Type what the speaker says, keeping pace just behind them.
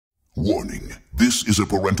Warning, this is a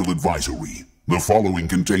parental advisory. The following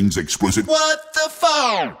contains explicit What the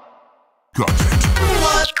fuck? content.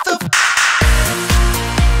 What the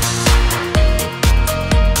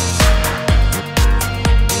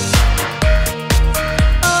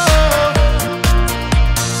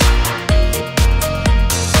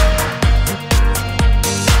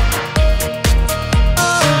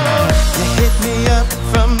You hit me up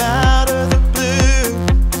from out of the blue.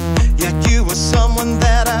 Yeah, you were someone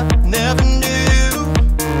that I never knew.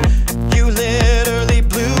 You literally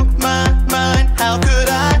blew my mind. How could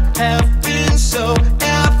I have been so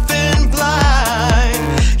effing blind?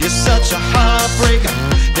 You're such a heartbreaker.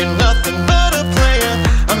 You're nothing but a player,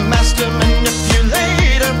 a master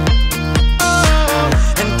manipulator. Oh,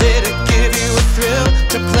 and did it give you a thrill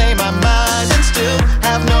to play my mind and still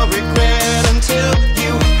have no regret until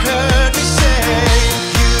you heard me say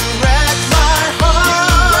you wrecked my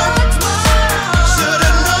heart?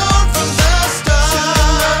 Should've known from the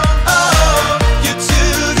start. Oh, you're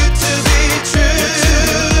too good to be true.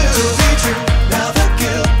 Now the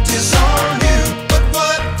guilt is on you. But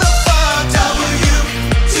what the fuck?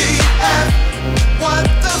 WTF? What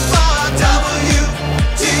the fuck?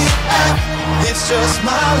 WTF? It's just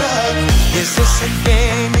my luck. Is this a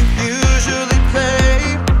game you usually play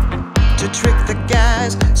to trick the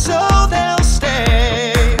guys so they'll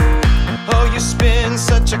stay? Oh, you spin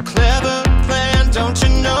such a clever plan. Don't you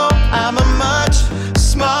know I'm a much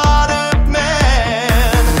smarter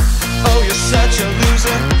man? Oh, you're such a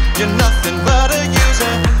loser. You're nothing but a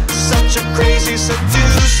user. Such a crazy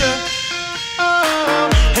seducer. Oh,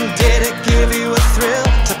 and did it give you a thrill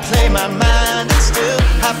to play my mind and still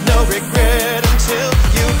have no regret until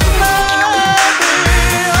you heard me?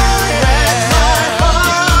 Oh, yeah. My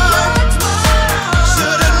heart.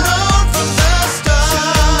 Should've known from the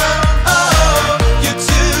start. Oh, you're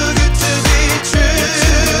too good to be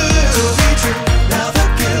true. Now the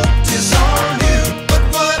guilt is on you. But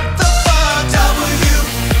what the fuck?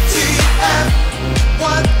 WTF?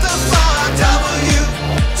 What the fuck?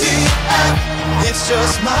 WTF? It's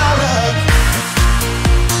just my luck.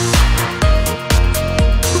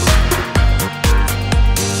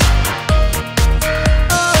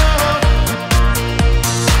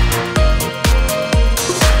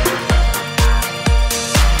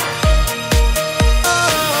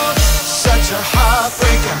 Such a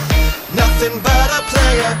heartbreaker, nothing but a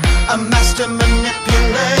player, a master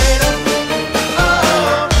manipulator.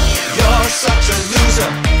 Oh, you're such a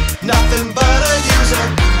loser, nothing but a user,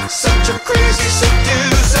 such a crazy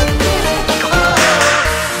seducer.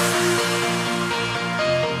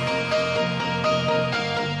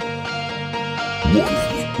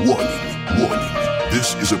 Warning.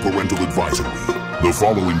 This is a parental advisory. The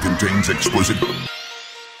following contains explicit